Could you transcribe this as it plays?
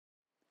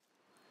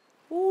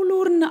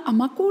na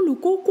amakulu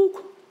kukuk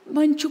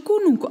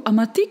manchukunuk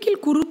amatikil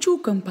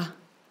kuruchukan pa.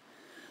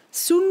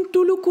 Sun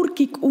tulukur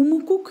kik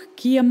umukuk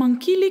kia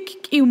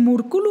mangkilik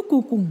imurkulu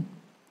kukum.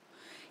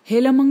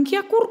 Hela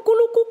mangkia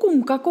kurkulu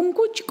kukum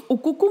kakungkuchik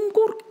ukukum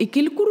kur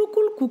ikil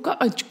kurukul kuka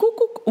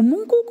achkukuk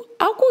umungkuk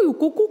aku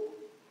yukukuk.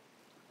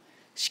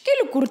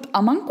 Skil kurt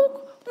amangkuk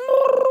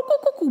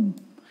murrukukukum.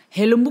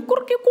 Hela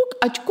mukur kikuk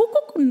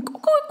achkukuk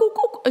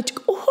kukuk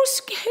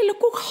achkuhus ki hela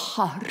kuk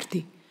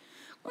hardi.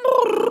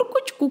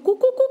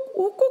 Murrukuchkukukuk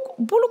ukuk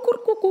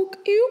bulukur kukuk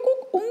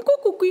iukuk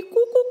umkukuk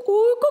ikukuk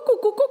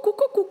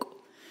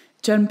ukukukukukukuk.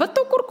 Jan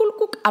batokur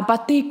kulkuk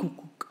abate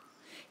kukuk.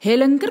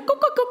 Helengker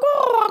kukuk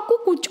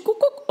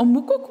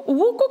umukuk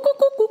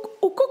ukukukukuk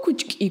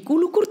ukukuchk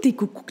ikulukur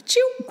tikukuk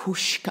ciu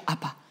kushka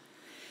apa.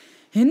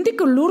 Hindi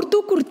kelur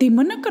tu kurti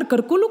mana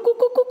karkar kulukuk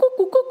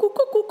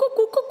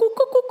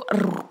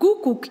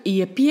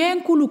iya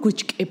piang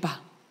kulukuchk epa.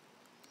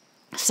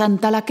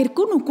 Santala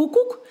kirkunu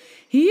kukuk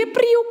iya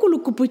priu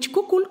kulukupuch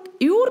kukul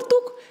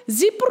iurtuk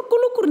zipur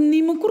kulukur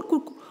nimukur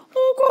kukuk.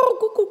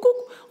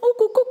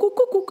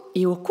 Ukukukukukuk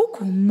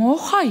iukuku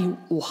mohayu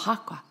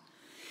uhaka.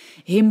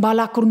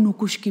 Hembala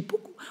kurnukushki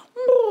puku.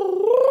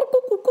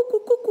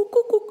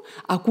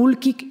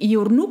 Akulkik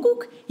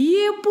iurnukuk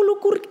ie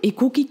pulukur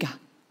ikukika.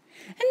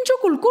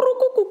 Enjokul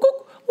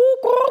kurukukukuk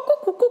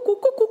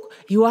ukukukukukuk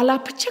iwala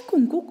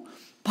pachakungkuk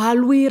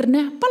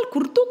paluirna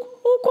palkurtuk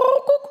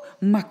ukukuk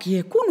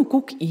makie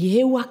kunukuk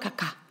ie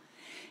wakaka.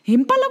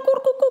 Himpala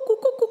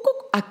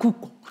kurkukukukuk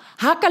akuku.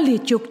 Hakali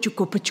chok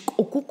chukupachuk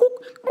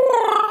ukukuk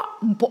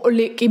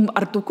mpole kim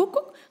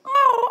artukukuk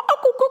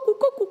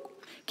akukukukuk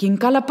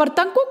kinkala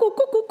partang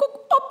kukukukuk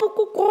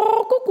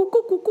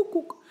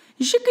apukukukukukukuk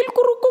jikil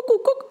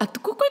kurukukuk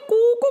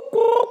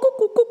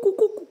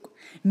atukukukukukukukukuk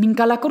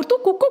minkala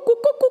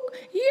kurtukukukukuk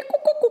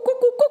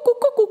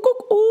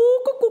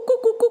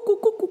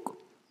yikukukukukukukukukukukukuk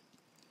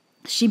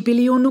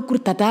simpilionu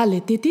kurtatale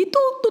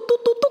tititu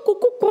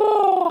tutututukukuk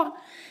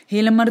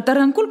hela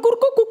martarangkul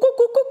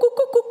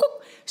kurkukukukukukukukuk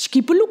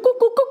skipulu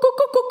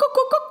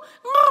kukukukukukukukuk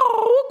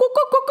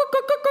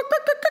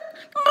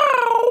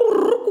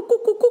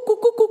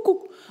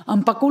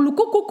ampakulu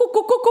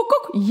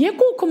kukukukukukuk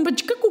yeku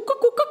kumbajka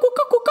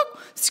kukukukukukukuk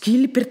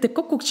skili perte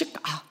kukukchik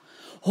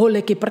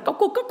hole ke perka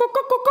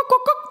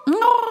kukukukukukukuk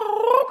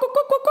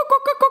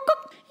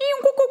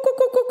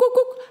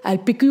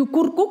alpikiu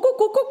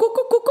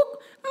kurkukukukukukuk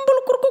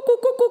mbulukur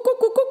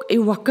kukukukukukuk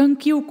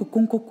iwakankiu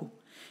kukungkuku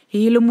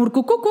Ilumur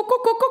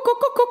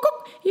kukukukukukukukukuk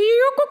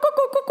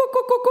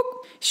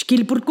iyukukukukukukukuk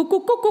skilpur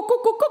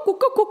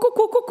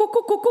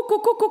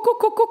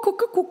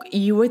kukukukukukukukukukukukukukukukukukukuk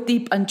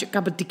iwetip anchik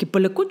kabatiki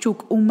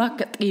palakuchuk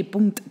umakat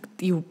ipung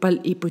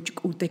tiupal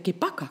ipuchuk uteke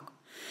pakak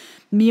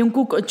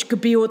miungkuk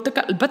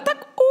achkapiotak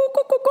albatak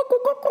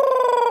ukukukukukukukukukukukukuk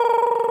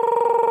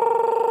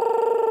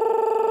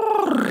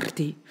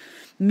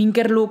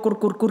minkerlo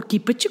kurkurkur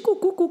kipachik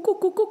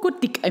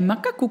kukukukukukukukutik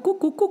aimaka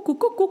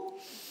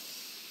kukukukukukukuk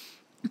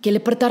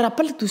Kele pertara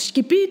pal tu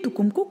skipi tu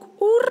kumkuk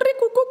urre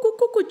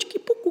kukukukuku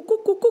skipu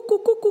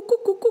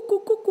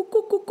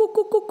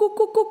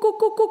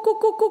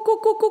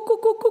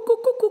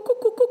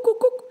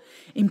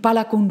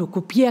impala kundo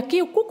kupia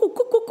ke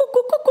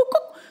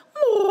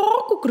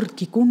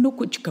kukurki kundo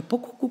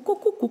kuchkapu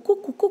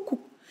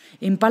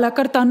impala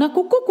kartana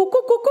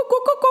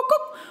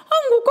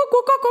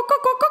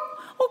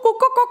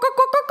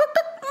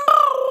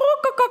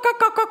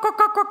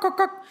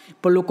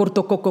Pelukur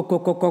to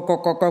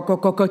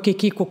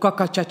kiki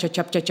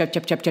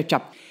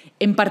cap.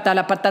 Imparta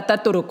la patata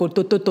turu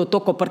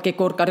toko perché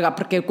corcarga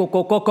perché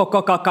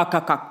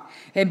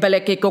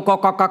Embele che cap.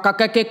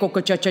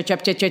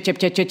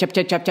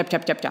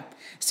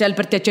 Sel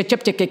per te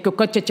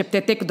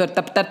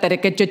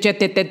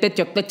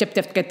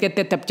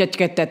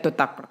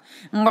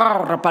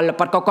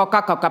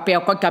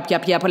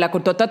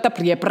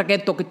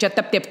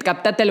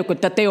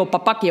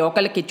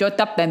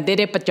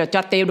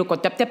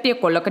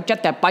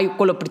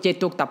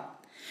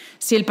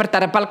Sil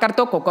pertara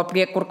palkarto koko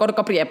prie kurkor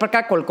koprie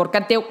perka kolkor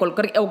kateo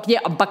kolkor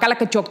eukie bakala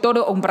ke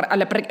choktoro umpar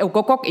ala prek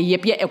eukokok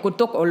iepia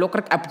ekutok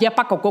olokor apia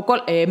pa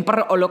kokokol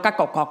emper oloka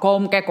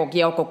kokokom ke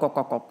kokio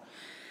kokokok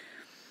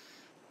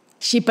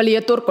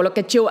Shipaliator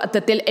koloka chio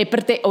atatel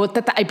eperte o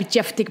tata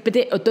ipichaftik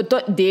pete o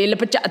toto de la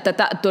pacha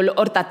tata tol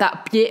or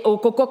tata pie o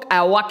kokok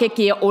awake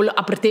ke ol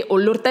aperte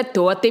olurta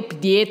toate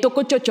pie to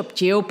kocho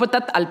chopcheo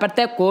patat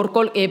alparte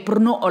korkol e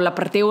pruno o la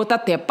parte o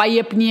tate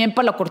paye pniem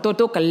pa la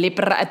kortoto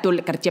kallepra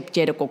atol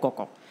karchepchere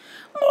kokoko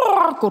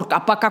kurka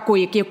apaka ko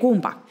ke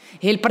kumba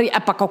hel pari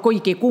apaka ko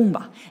ke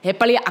kumba he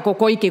pali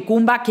akoko ke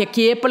kumba ke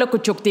pala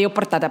kochokteo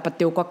partada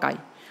pateo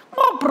kokai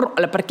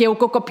perché o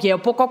coco pie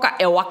poco ca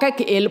e waka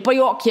ke el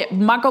poyo ke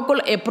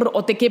makokol e per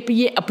o te ke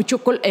pie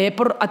apuchokol e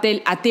per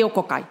atel ateo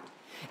kokai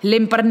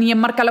lemperni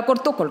marka la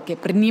kortokol ke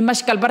perni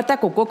maskal barta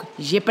kokok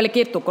je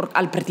pelke to kor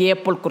al pertie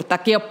pol korta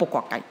ke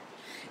poco kai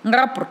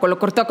ngara por kol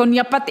korta kon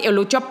yapat e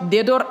lo chop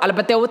dedor al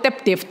bate o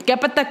tep tef ke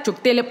patak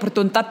choktele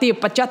portontati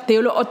pachat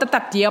telo o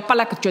tatap tia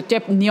pala ke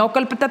chotep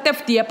niokal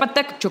patatef tia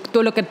patak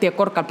choktolo ke te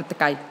kor kal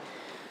patakai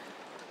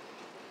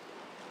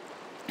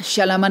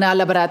Shalamana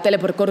alla bratele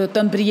per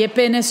corrotan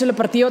priepene sulla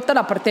partiotta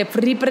la parte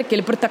free perché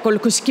il portacol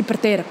cuschi per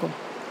terco.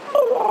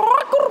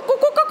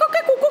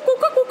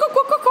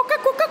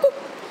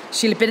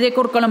 Si il pede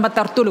corcola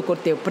matartolo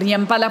corteo,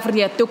 priampa la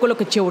frietto quello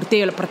che c'è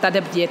urteo la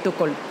portata prieto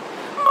col.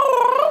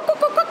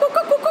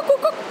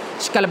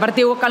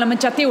 Scalabarteo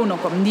calamanciate uno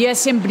come dia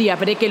sembria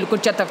perché il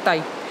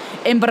conciatai.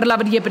 Ember la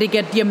bria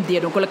perché diam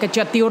dia con la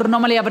cacciati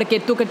ornomale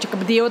perché tu che c'è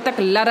tak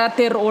lara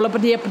ter ola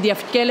bria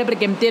afkele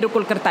perché mtero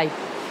col cartai.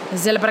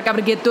 Zel perché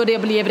perché dia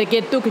bria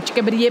perché tu che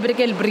c'è bria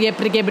perché il bria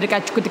perché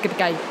cacciu che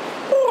kai.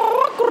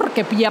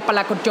 Che pia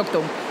pala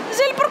corciocto.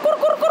 Zel per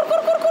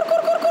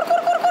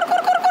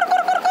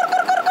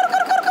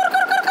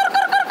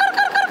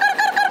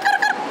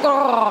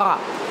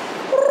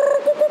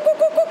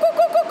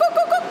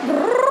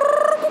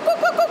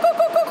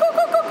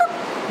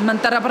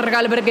Mantara per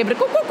regalo perché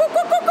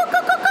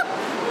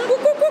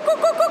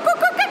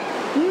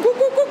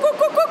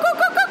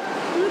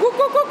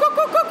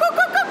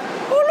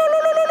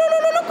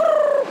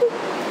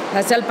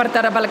Asal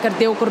partara bal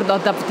karteu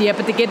kurdota ptia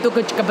petiketu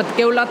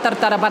kechkapatkeu la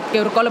tartara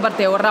batkeu kol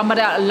barteu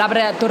ramara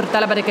labre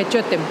tortala berke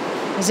chotem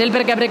asal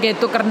berke berke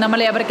tu karna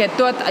male berke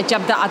tu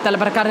acabda atal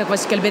berkar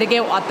waskel berke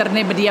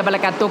atarne bedia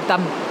balakatok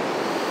tam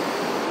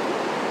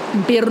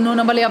Pirno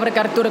na bali abre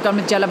kartur kam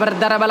jala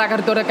bardara bala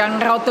kartur kan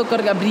rauto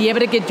kor brie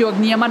berke jog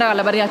niamara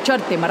la baria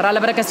chorte marra la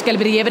berke skel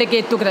brie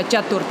berke tu kra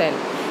chaturtel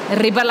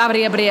riba la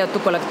brie tu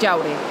kolak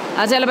chaure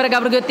asal berke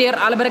berke ter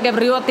al berke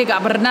briote ka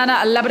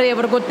bernana alla brie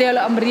berke tel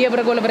amrie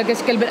berke la berke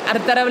skel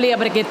artara bali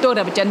berke tu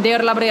na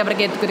chander la brie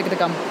berke tu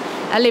kam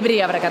alle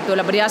brie berke tu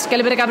la brie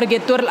skel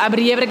berke tu la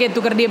brie berke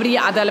tu kar die brie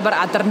adal ber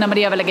atarna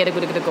maria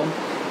berke kom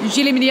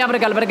Jili media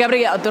berke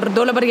atur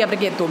dola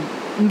berke tu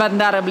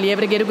Bandara beli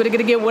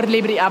berke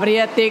warli beri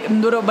abria tek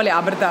nduro bali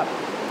aberta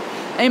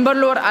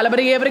emberlor ala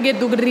berke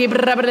tu gri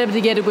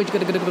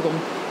berke kom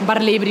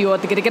barli beri ot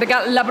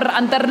la ber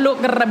antar lo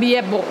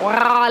rabie bo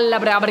ala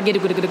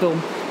berke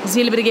kom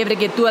zil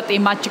berke tu at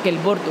imachkel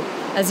bordo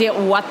azia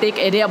watek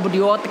ede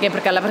abudiot ke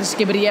perkala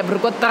berske beri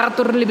berko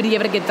tartur li beri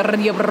berke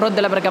terrio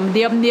berod la berkam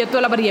dia tu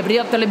la beri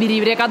ta la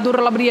beri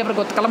kadur la beri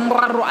berko kalam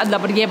ro ad la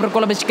beri berko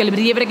la beskel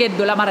beri berke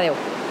dola mareo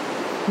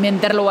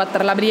Mentar lo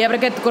water la bria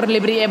perché cor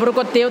libri ebro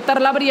co teo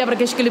tar la bria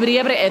perché skil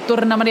bria e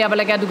torna maria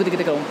bala ka dug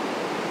dik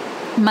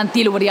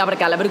mantil bria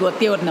perché la bria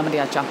teo na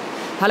maria cha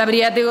hala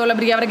bria teo la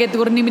bria perché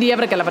torni bria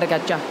perché la perché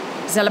cha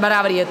sal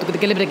bara bria tu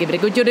dik libri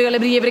perché jodi la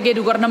bria perché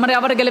du corna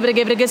maria perché le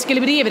perché skil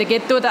bria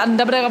perché to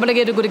anda bria bala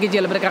ka dug dik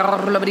jela perché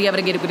la bria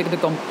perché dug dik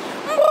kom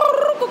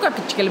ko ka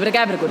skil bria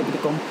perché dug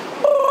dik kom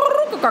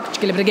ko ka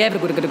skil bria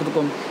perché dug dik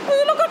kom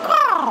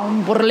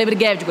por le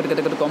bria perché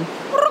dug dik kom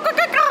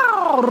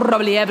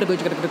Rabli ever go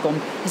to kom.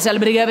 Sal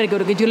briga ever go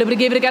to Julie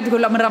Brigade to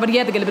Lamara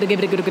Brigade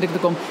to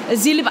kom.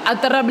 Zilv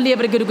Atarabli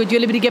ever go to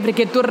Julie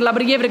Brigade to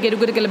Labri ever go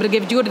to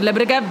Brigade Jude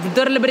Lebriga,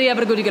 Durlebri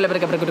ever go to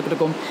Lebriga to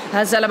kom.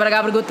 Sal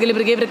Braga go to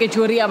Lebriga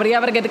Churi, Abri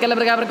ever get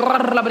Calabraga or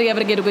Labri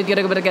ever get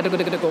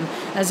to kom.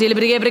 Zil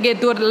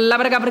Brigade to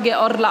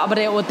Labraga or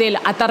Labre Hotel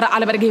Atara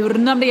Albergi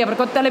Namri ever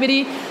got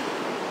Talabri.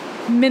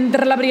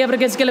 Mentre la bria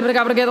perché skele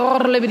perché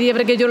or le bria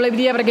perché jo le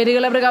bria perché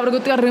la perché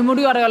perché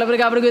remuri or la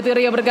perché perché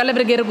ria perché le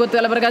perché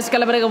la perché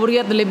skele perché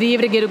buria le bria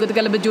perché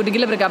perché le jodi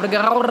le perché perché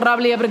or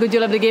rabli perché jo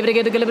le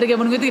perché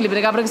mun giti le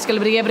perché skele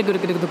bria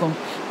perché kom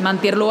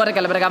mantir lo or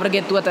le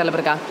perché tu ta le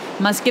perché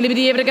maskele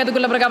bria perché tu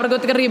le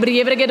perché ria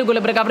bria perché tu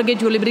le perché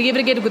jo le bria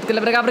perché tu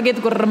le perché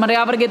ko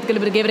maria perché le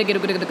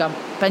perché kam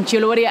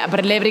panchilori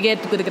per le perché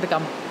tu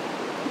kam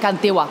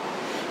kantewa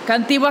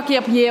Kantiwa ki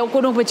apye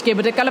okono pechke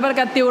bede kalabar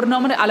kate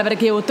ornomane alabar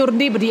ke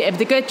oturdi bedi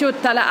ebdeke chu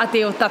tala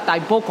ate otatai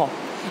poko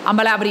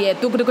amala bri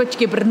tu ko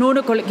chke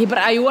bernono ko ki ber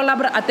ayu ala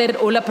ber ater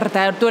ola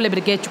pertayar to le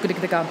berke chu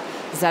kideka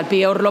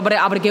zalpi or lobre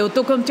abrke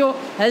otokom chu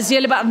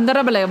hasil ba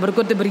andara bele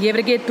berko te bri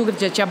berke tu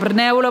cha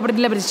berne ola ber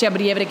le ber cha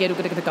bri berke ru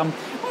kideka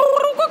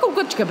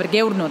ko chke berke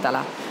urno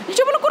tala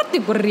Jumlah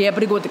kurti kurri ya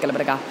berikut kalau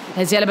mereka,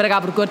 hasil mereka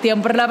berikut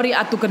yang berlabri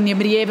atau kerja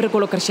beri berikut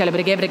kalau kerja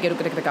mereka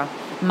berikut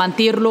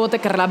mantir lo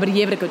tak kerja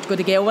beri berikut kau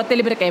tiga awat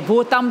teli berikut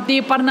votam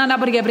ti parna na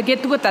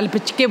berikut tu tal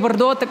pecike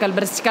berdo tak kalau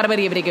bersikar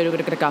beri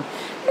berikut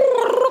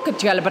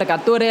kecil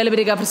berikut tu real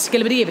berikut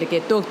bersikal beri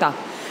berikut tu ta,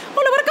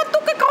 kalau berikut tu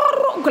ke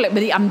kau kalau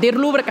beri amdir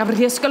lo berikut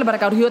bersikal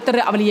berikut hiu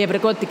ter abli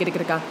berikut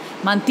tiga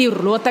mantir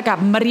lo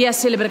tak merias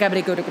sel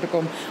berikut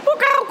kau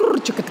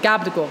kurus ketika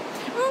berikut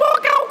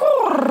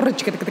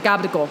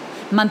Chicago.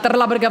 Mantar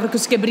la berga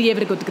berkus ke brie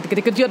berkut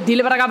ketika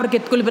dile berga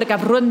berket kul berga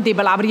ronde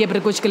bala brie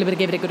berkus ke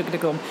berga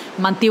berkut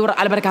mantiur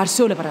al berga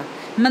sole para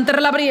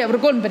mantar la brie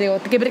berkon brio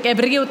ke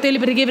berga hotel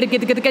berga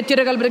berket ketika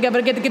ceregal berga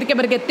berket ketika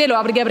berget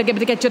telo berga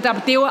berget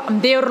chotap teo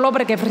amdeur lo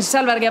berga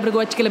frisal berga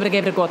bergot ke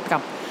berga bergot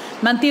kam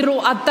mantiru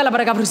atta la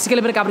berga berkus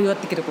ke berga brio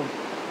tikirku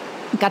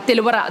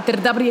Katel bara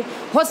terdabri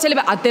hosel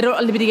ba atero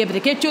albrige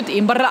brige chut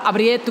imbarra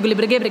abriye tugli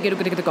brige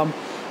brige kom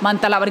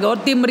mantala barga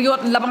orti mriyo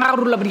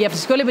labangaru labriye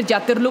fiskole be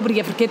jater lu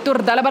brige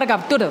freketur dala barga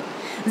tur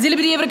zil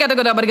brige brige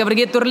to barga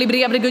brige tur li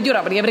brige brige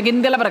jura brige brige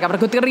ndela barga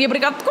barga tur brige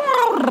brige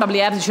kom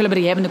rabliye fiskole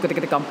brige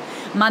ben kom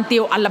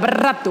mantio alla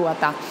barratu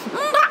ata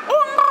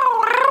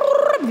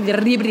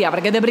libri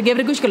perché de perché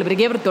per cusco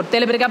perché per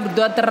tortelle perché per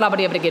do terra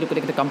perché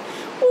per kam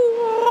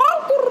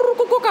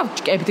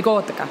e per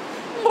kotka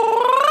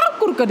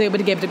kurka de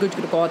perché per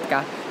cusco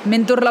kotka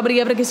mentor la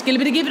perché perché skill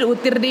perché per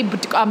utter de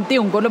amte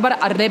un golo bar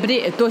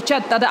arrebre to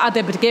chat ada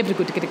ate perché per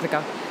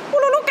kutka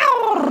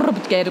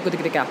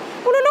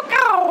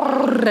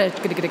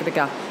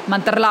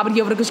mantar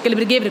labri over kus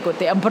kelibri gebri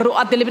kote amparo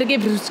atele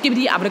gebri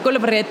skibri abre kol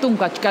bre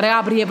tunga chkara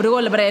abri abre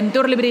kol bre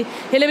entor libri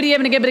helibri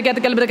evne gebri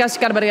kat kalbri kas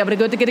kar bre abre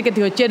kote kete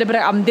kete hoche bre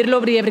amdir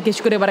lobri abre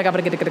keskure bre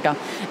abre kete ka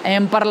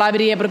par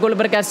labri abre kol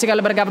bre kas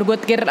kal bre abre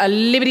kote ker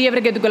libri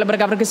abre kete kol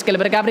bre abre kes kel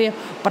bre abre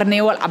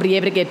parneol abri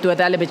abre kete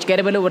atale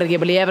bechkere belo bre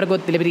gebli abre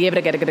kote libri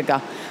abre kete ka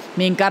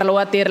min karlo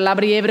ater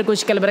labri abre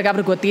kus kel bre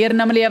abre kote er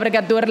namli abre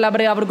kat tor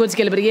labri abre kote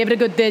kel bre abre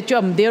kote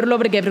chom der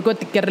lobri abre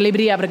kote ker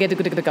libri abre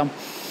kete ka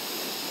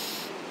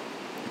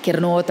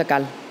Kerno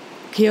takal,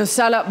 kio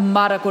sala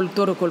mara col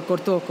toro col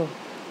cortoco,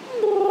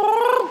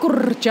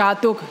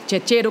 curciato,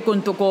 cecero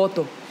con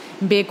tocoto,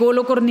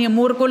 becolo corni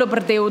murcolo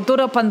per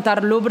teotoro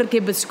pantar lubr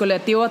che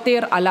bescolateo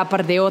ter alla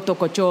pardeoto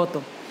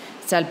cocioto,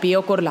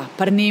 salpio corla,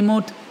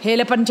 parnimut,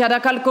 hele panchara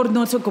cal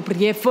cornoso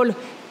copriefol,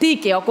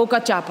 tike o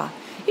coca chapa,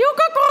 io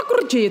coca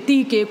curci,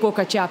 tike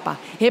coca chapa,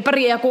 e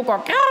paria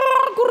coca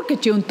che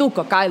c'è un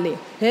tucco cali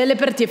e le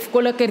per te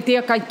quello che ti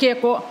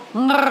caccheco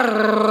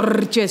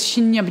c'è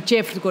scignam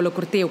chef quello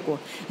corteuco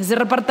se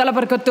reparta la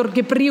percator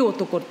che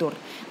prioto cortor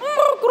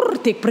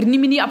corte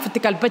prenimini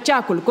aftikal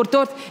pachakul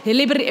cortor e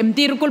liber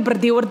emtir col per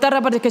di ordara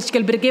per che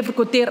skel berge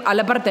coter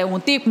alla parte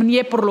un tek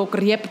mnie per lo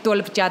criep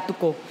tol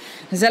pachatuco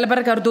zel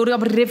per cardur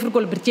per refer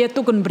col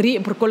bercheto con bri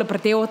per col per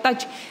te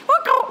otach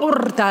o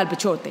ortal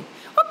pachote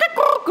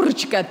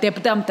kurchka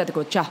teptam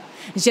tatkocha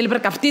zel per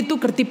kaftitu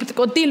kertip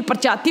kotil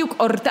perchatiu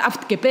orta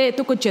aft kepe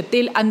tu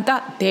kochetil anta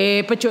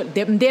te pacho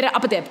dera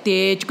apate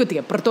te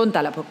chkuti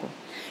pertonta la poco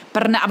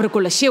perna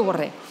abricol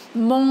shewre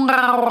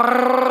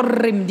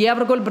monrim dia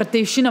abricol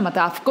berteshina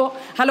matafko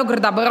halo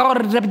gerda ber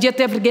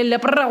rabjete frgel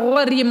per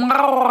wari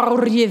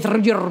mari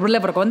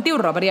lever konti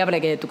ura bari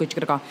abrege tu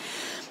kochka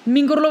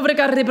Mingurlo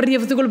berkar per dia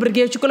betul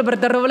berge cukul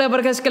berdarwala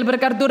berkas kal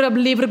berkar dur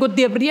beli berkut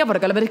dia beria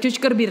berkal berkus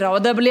kar bira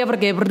oda beli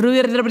berge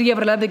beruir beria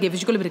berla berge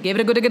cukul berge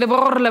berkut ke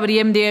bor la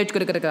beria mde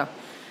cukul ke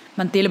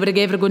mantil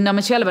berge bergun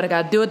nama shal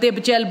berka diote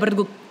pechal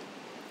bergu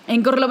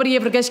engkor la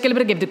beria berkas kal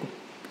berge beku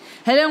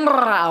heleng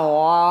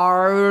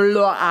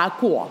lo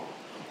aku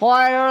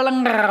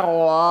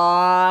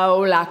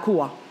la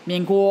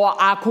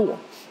aku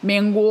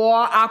minggu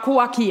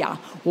aku akia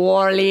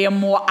ole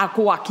mo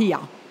aku akia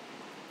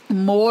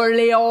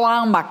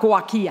Moleoam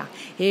akoakia,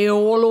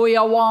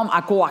 eoloiawam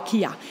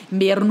akoakia,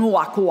 bernu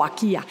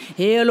akoakia,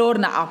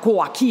 elorna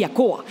akoakia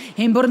koa,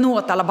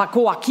 embernu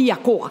talabakoakia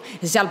koa,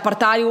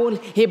 zalpartayo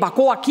e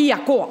bakoakia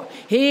koa,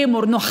 e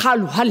morno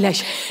halu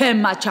halash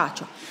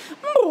machacho.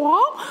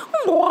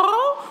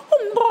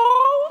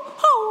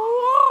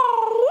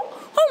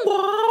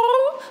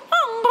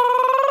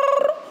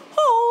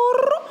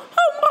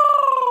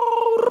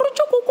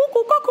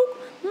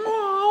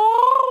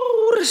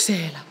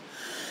 Sela.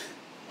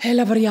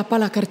 Ela varia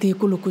pala karti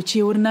kulu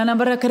kuci urna na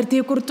bara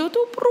karti kurtu tu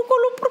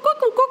prokolo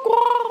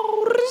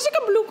prokoko risika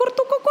blu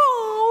kurtu koko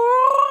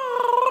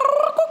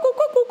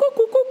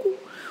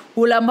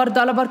ula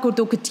mardala bar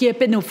kurtu kuci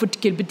penu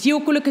futkil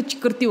bitiu kulu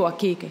kuci kurti wa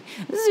keke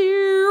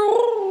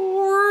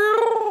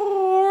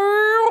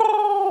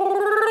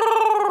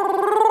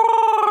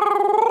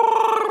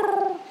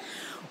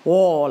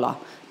Ola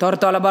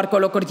Torto la barco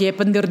lo cortie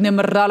pendir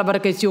nemerala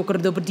barca si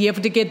occordo per die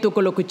ftiche to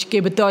quello che ci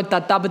beto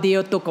tata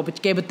bedio to ko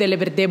che betele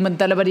verde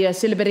mentala varia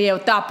silveria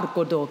tap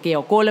ko che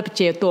o cola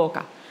pce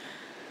toka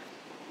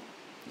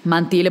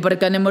mantile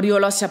perché ne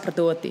moriola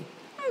saprtoti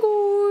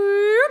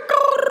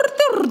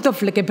torto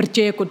fleke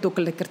perce ko to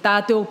le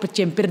cartate o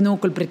perce per no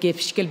col perché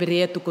fiscal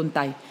bereto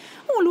contai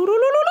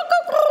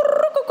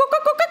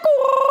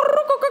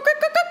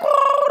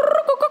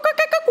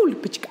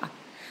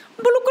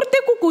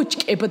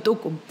e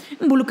patukum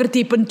bulu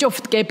kerti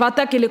pencoft ke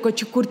pata ke le ko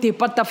chukurti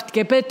pataft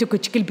ke petu ko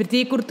chikil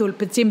piti kurtul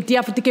petsim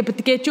tiaft ke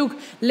petke chuk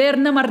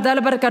lerna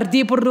mardal bar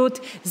kardi purut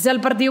zal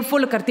parti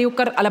ful karti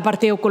ukar ala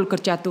parti ukul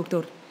kerchatu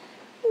tur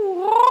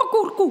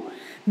kurku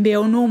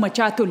beonu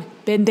machatul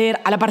pender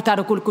ala partar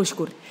ukul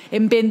kushkur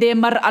empende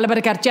mar ala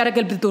bar karchara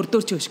kel tur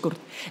tur chushkur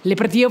le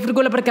parti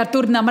ufrgol bar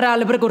kartur namra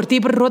ala bar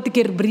kurti per rot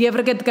ke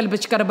briever ke kal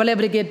bechkar bale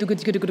brige tu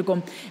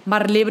kukum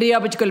mar lebria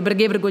bechkal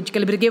brige ber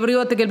kel brige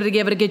briot kel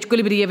brige ber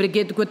kul brige ber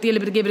ko tel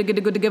brige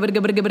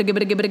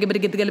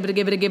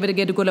ber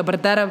kel ko la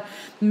partar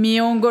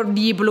miongo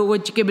di blo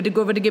ke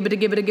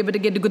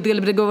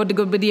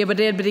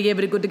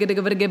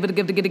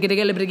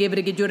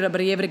brige jura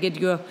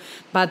brige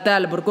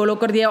patal por ko lo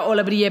kardia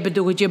ola brige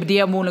betu ko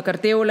dia mo la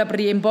karte ola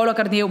pri impolo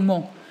kardia mo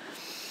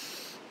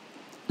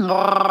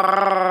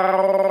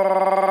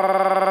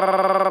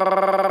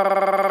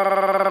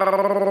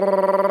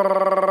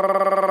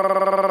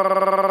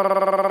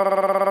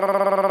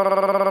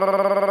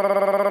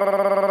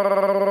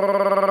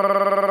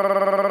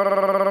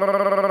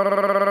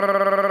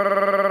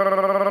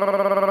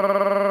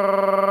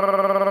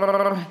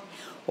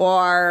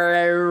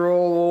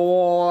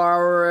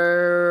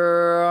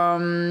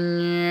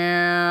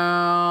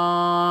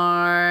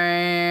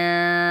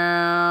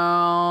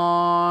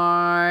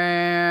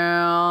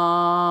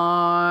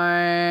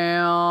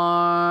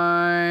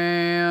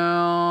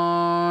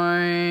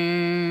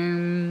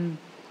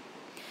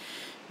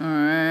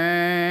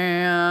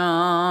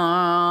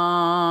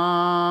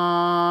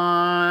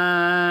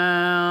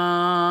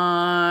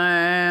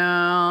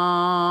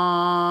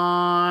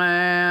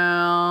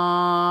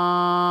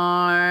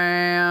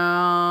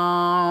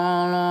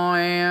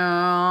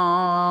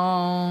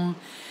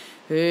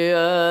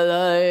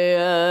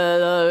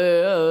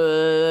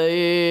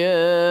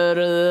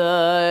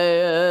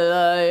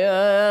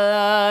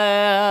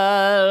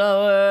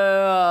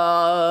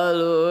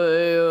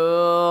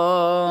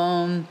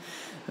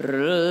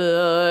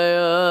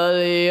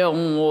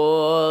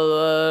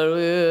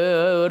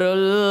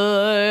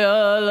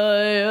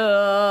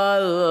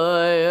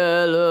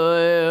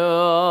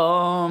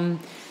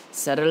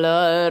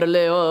Salar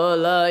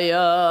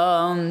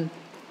leolayam,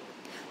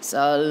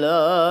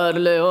 salar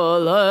leolayam,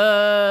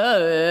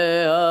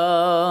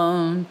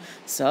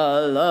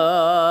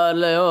 salar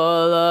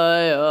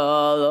leolayam,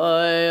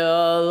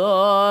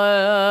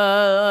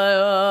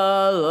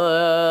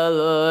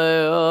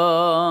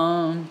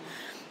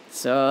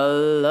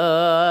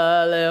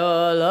 salar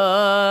leolayam,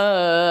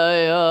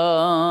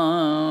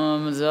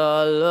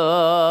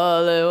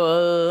 salar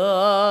leolayam.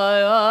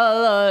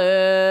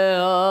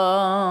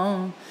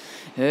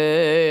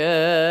 Hey,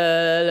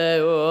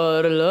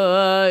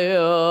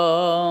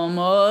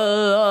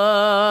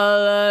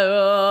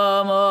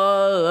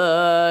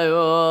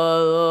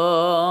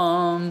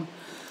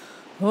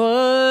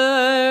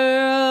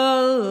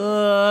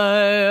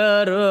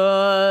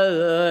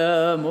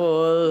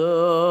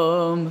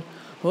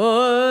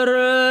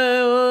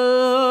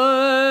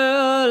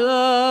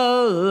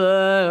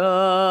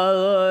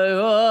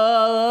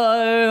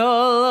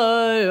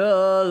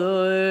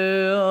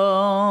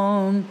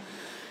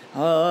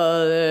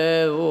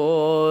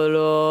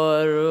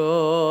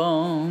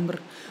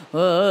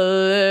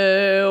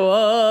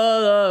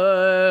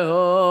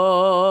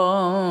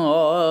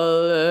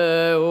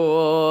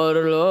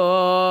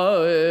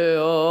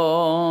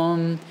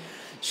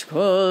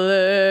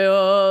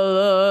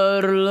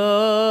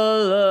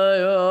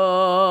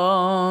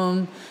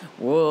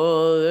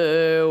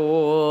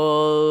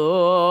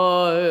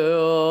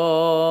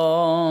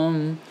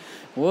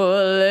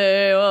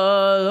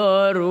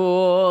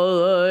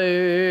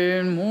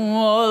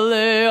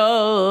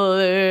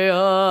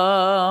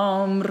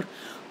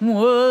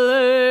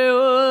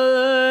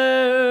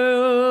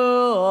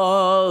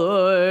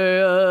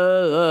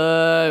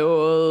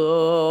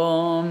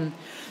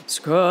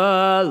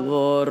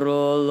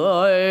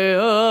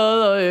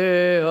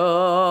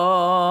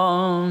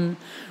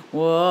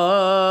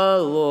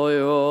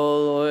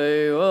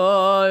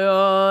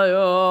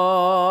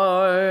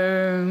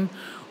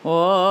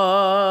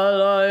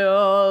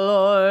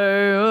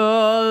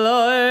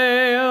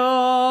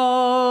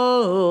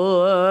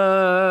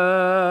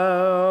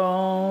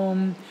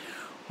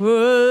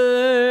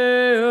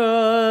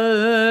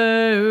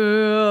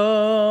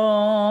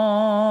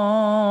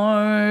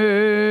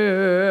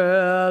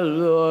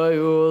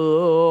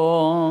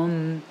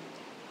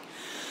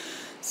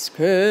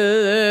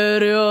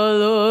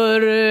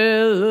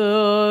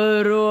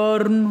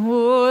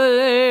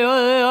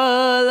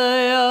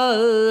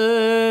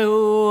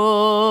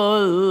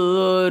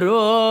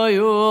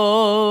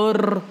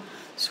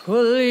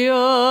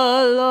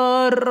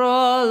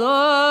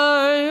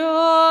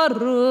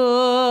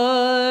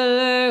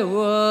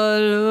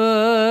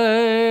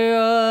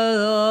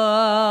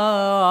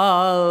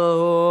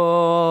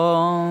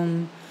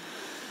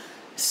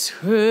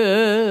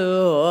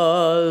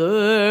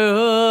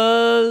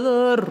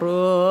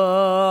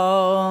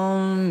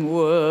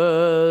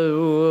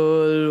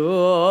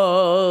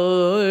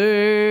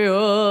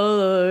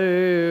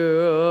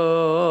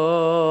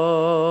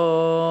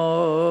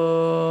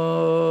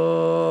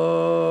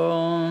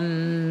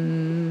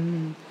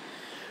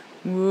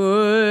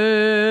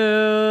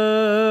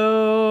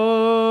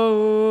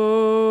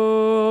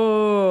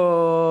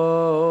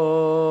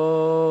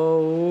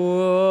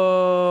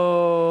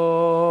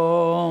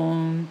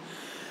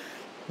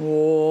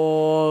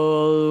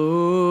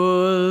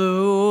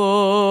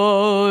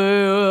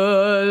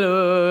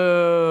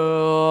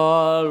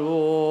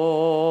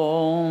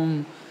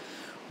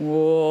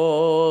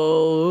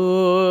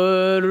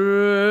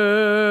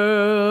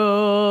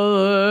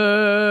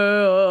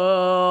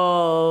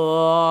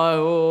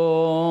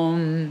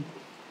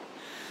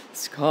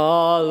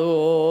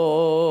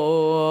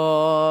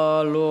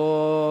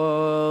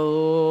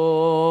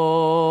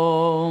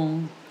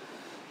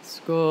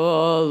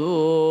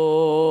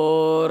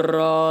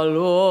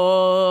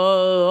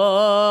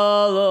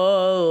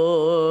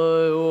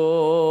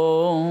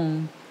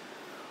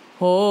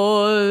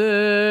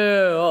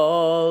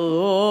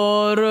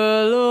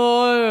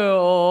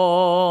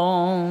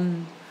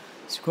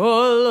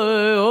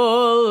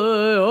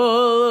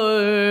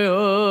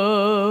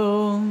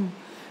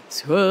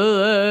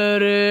 Square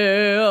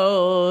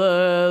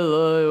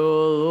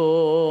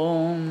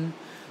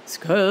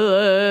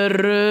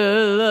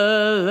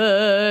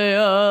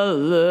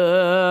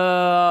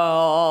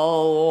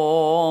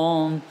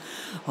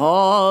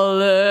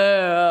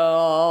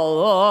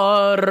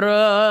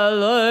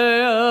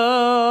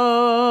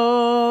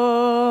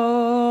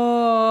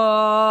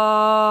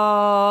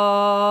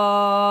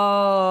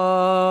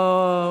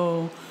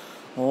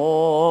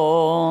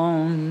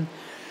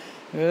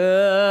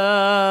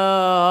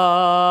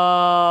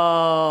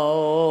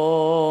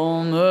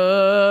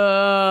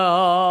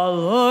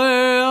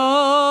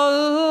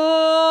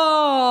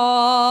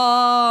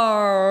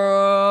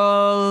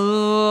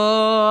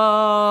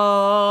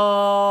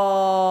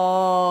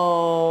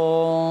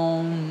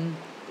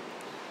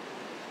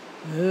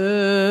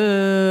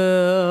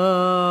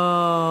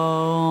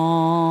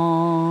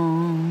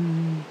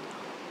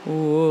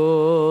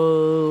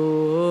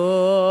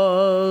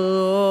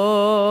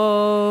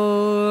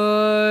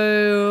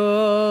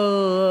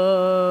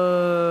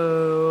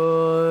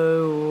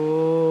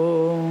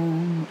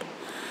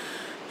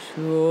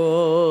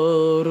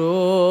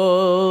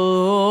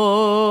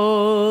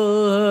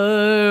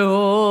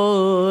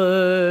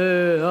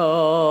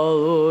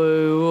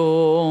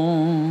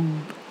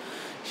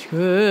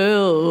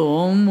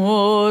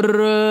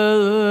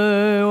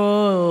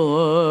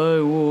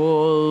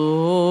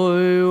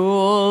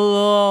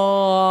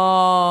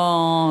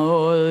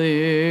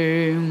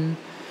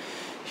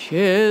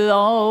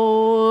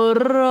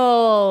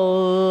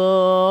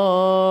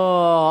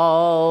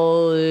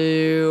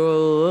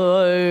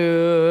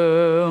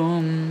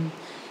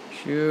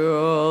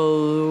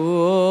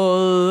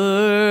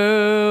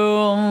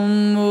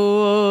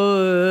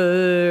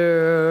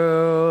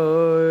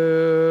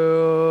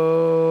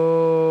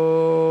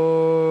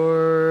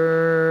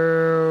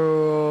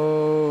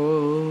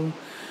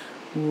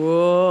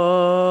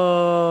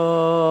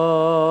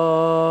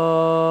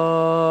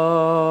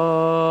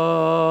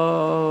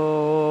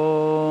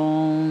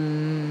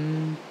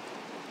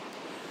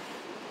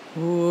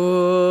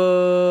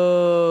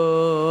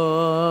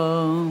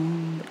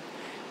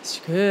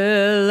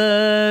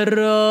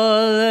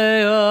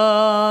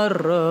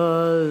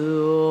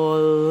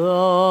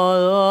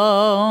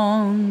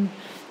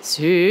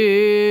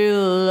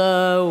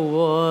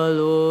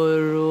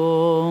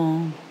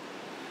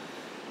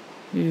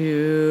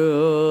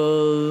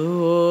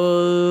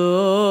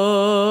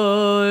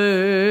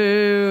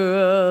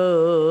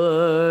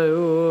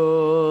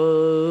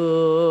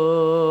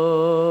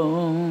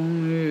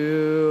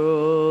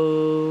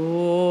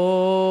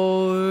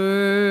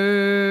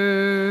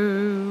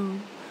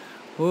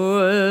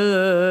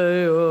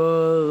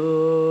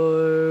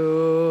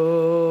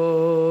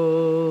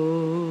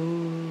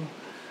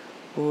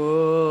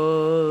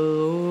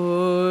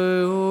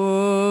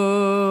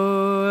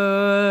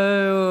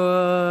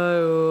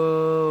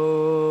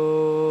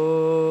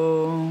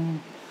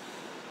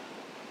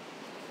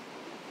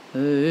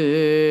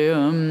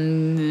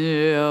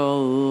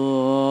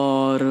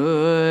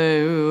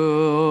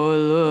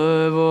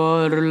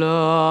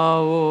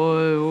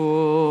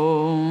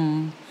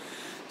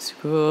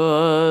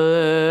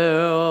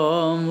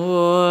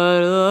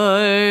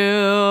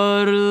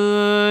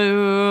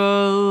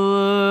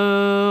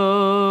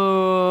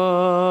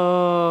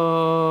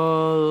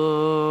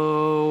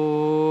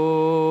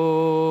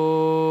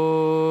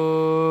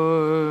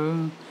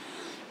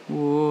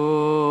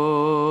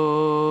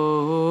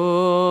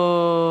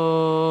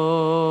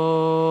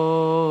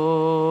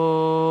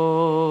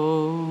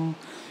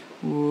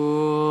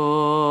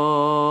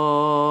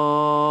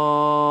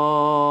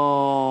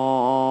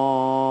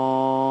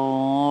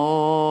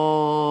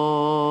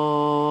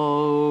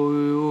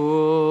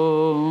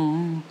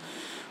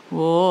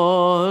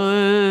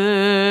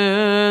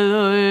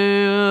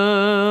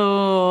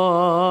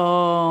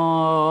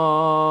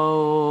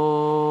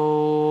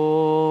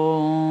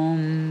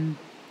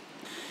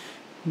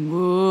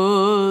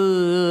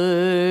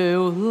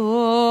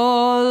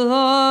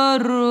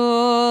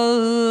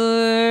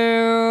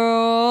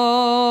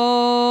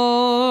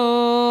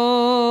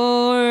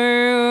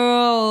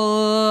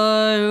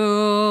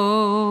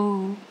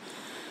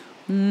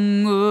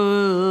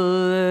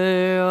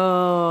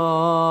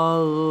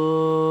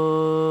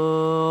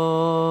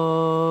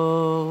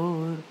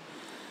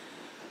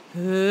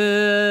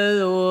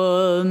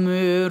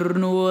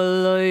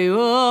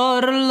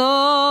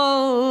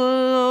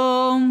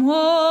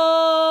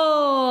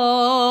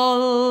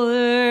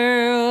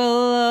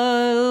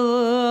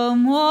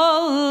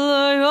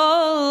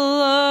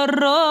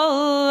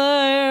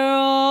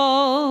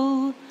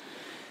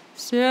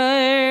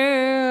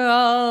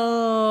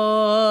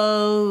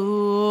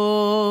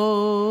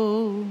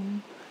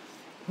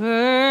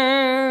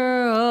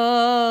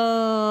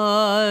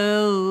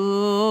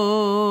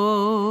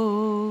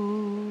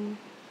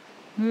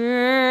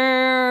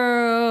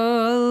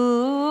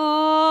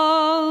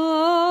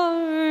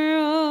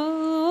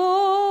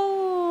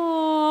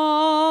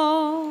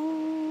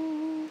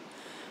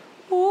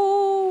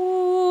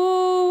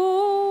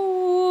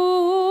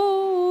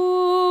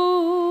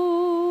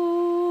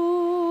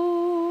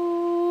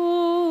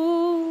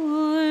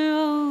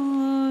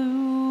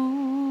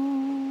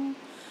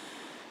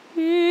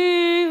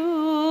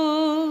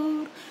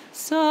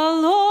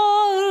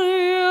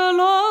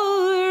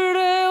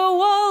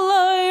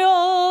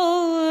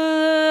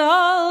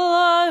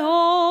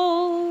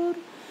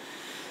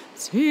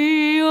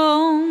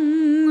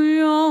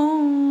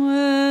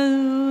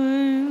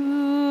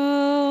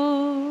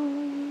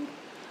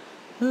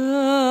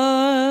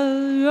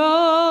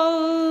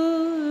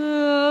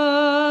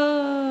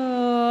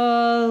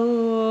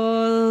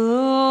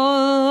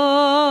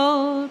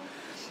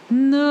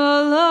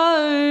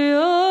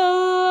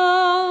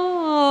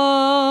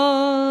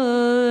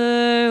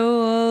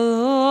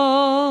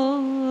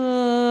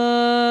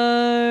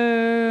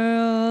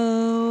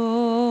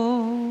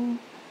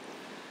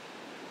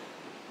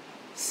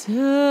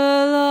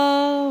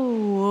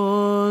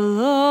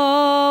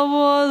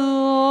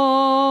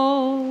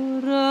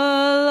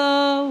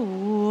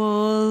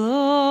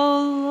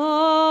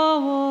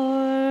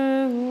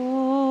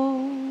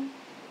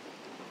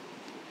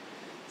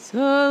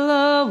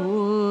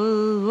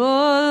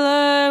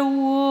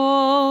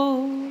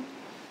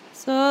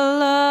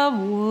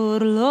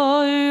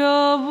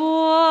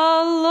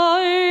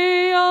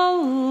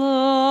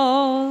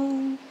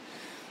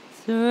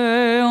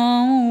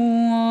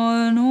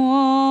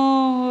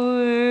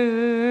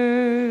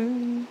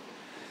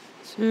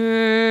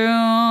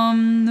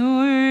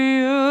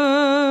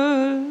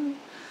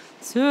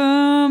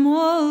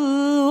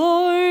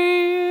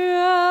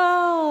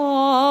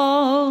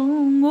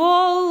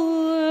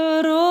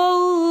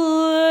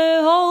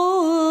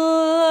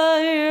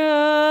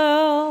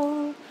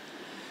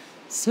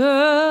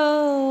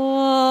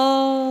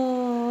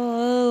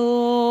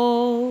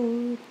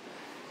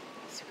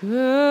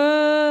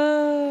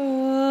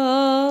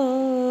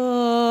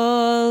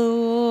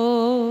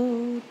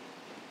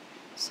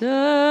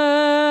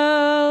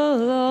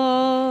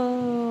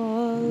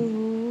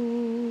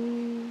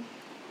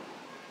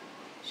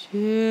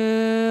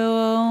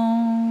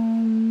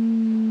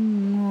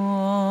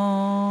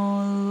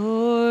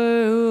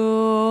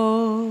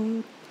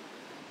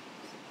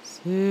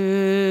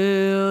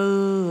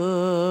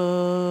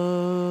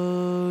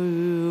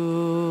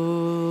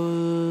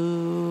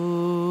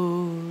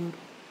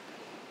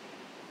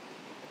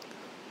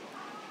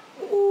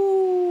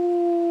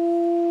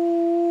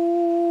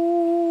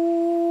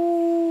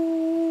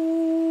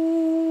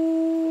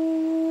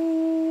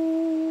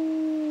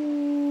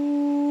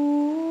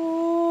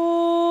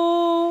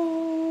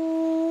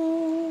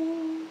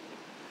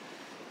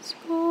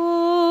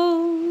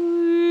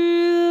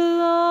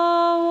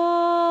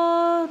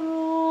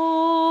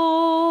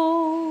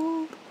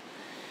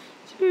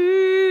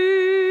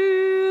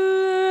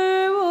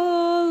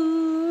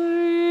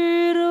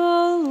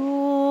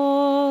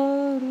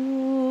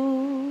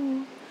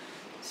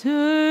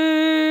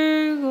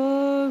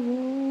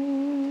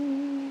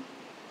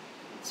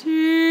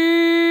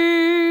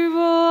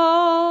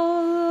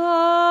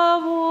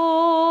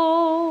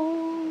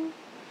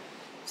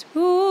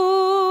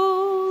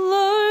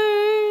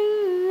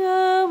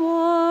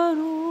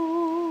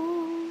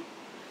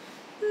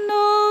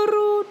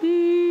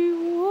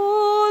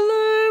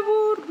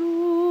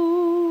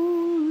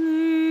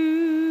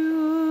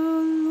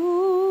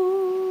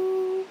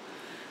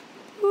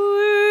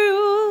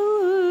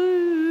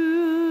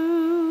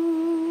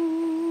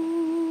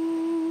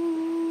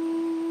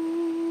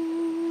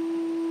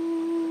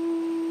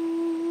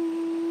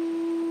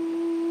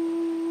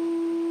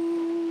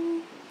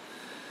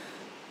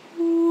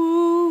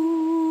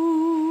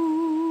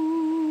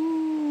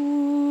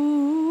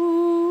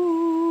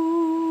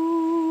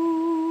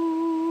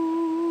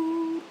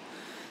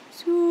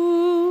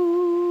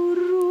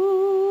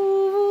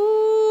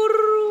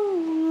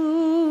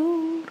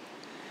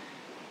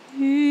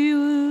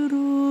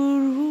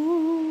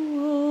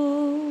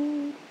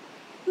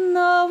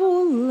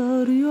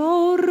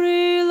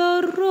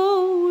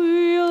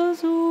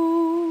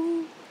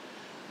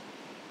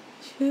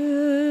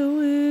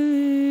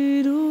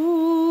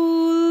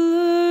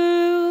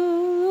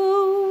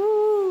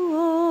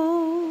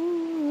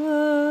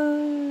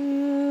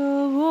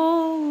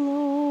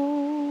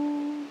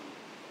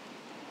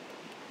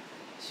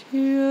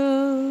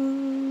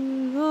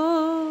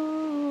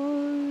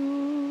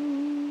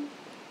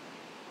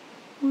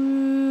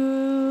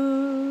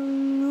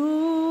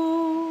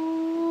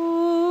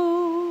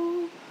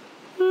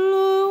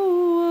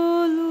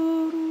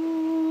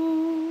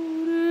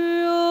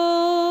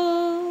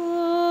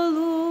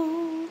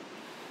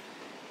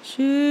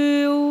She